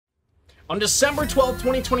On December 12,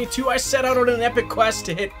 2022, I set out on an epic quest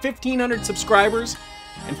to hit 1,500 subscribers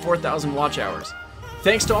and 4,000 watch hours.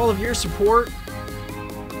 Thanks to all of your support,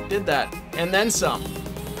 did that, and then some.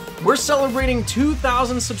 We're celebrating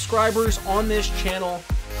 2,000 subscribers on this channel,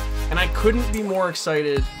 and I couldn't be more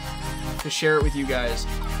excited to share it with you guys.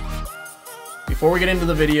 Before we get into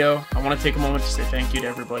the video, I want to take a moment to say thank you to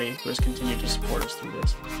everybody who has continued to support us through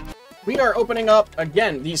this. We are opening up,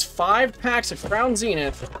 again, these 5 packs of Crown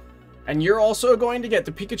Zenith, and you're also going to get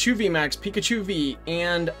the Pikachu VMAX, Pikachu V,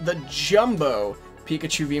 and the Jumbo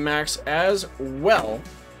Pikachu VMAX as well.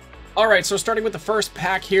 Alright, so starting with the first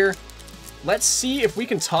pack here, let's see if we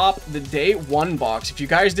can top the day 1 box. If you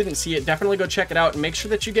guys didn't see it, definitely go check it out, and make sure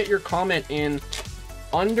that you get your comment in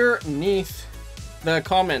underneath the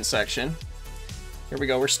comment section. Here we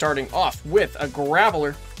go, we're starting off with a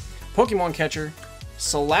Graveler, Pokemon Catcher,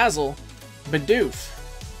 Salazzle, Bidoof,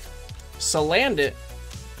 Salandit,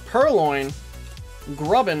 Purloin,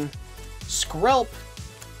 Grubbin, Skrelp,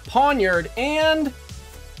 Ponyard, and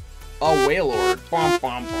a Wailord. Bom,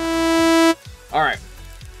 bom, bom. Alright.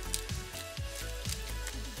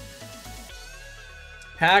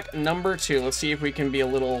 Pack number 2. Let's see if we can be a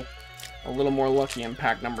little more lucky in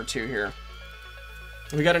pack number 2 here.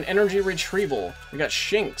 We got an Energy Retrieval. We got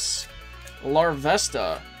Shinx,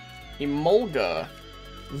 Larvesta, Emolga,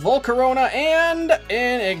 Volcarona, and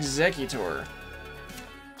an Executor.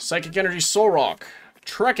 Psychic Energy Solrock,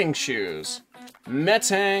 Trekking Shoes,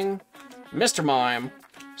 Metang, Mr. Mime,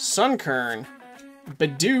 Sunkern,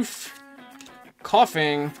 Bidoof,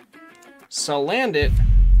 Coughing, Salandit.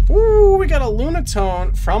 Ooh, we got a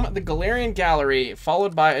Lunatone from the Galarian Gallery,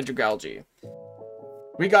 followed by a Dragalge.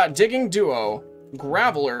 We got Digging Duo,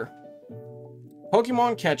 Graveler,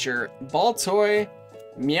 Pokemon Catcher, Baltoy,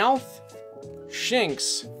 Meowth,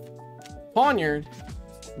 Shinx, Ponyard,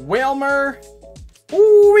 Wailmer.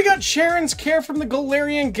 Ooh, we got Sharon's Care from the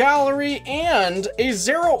Galarian Gallery and a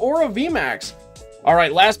Zero Aura VMAX. All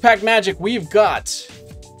right, last pack magic, we've got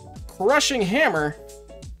Crushing Hammer,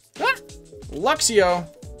 Luxio,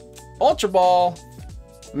 Ultra Ball,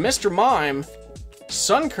 Mr. Mime,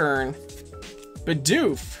 Sunkern,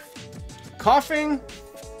 Bidoof, Coughing,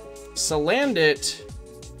 Salandit.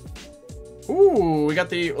 Ooh, we got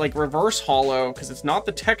the like reverse hollow because it's not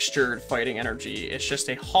the textured fighting energy, it's just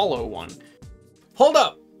a hollow one. Hold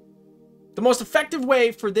up. The most effective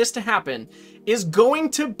way for this to happen is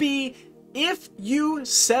going to be if you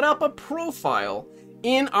set up a profile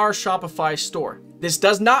in our Shopify store. This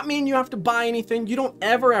does not mean you have to buy anything. You don't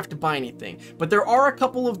ever have to buy anything. But there are a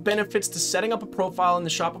couple of benefits to setting up a profile in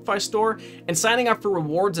the Shopify store and signing up for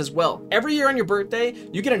rewards as well. Every year on your birthday,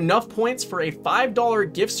 you get enough points for a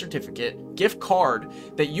 $5 gift certificate, gift card,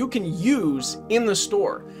 that you can use in the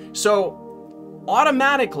store. So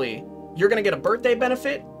automatically, you're going to get a birthday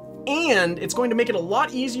benefit, and it's going to make it a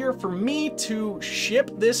lot easier for me to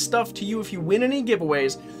ship this stuff to you if you win any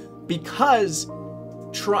giveaways, because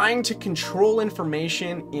trying to control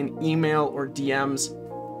information in email or DMs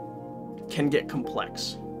can get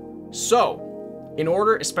complex. So, in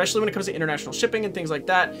order, especially when it comes to international shipping and things like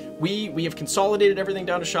that, we have consolidated everything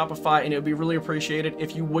down to Shopify, and it would be really appreciated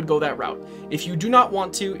if you would go that route. If you do not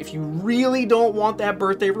want to, if you really don't want that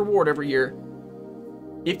birthday reward every year,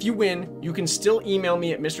 if you win, you can still email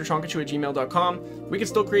me at MrChonkachu@gmail.com. We can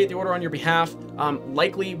still create the order on your behalf.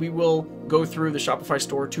 Likely, we will go through the Shopify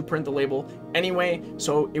store to print the label anyway,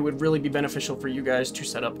 so it would really be beneficial for you guys to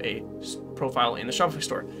set up a profile in the Shopify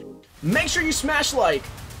store. Make sure you smash like,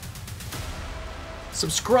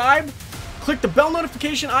 subscribe, click the bell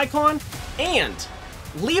notification icon, and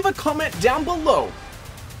leave a comment down below.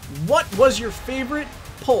 What was your favorite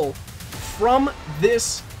pull from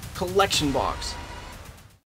this collection box?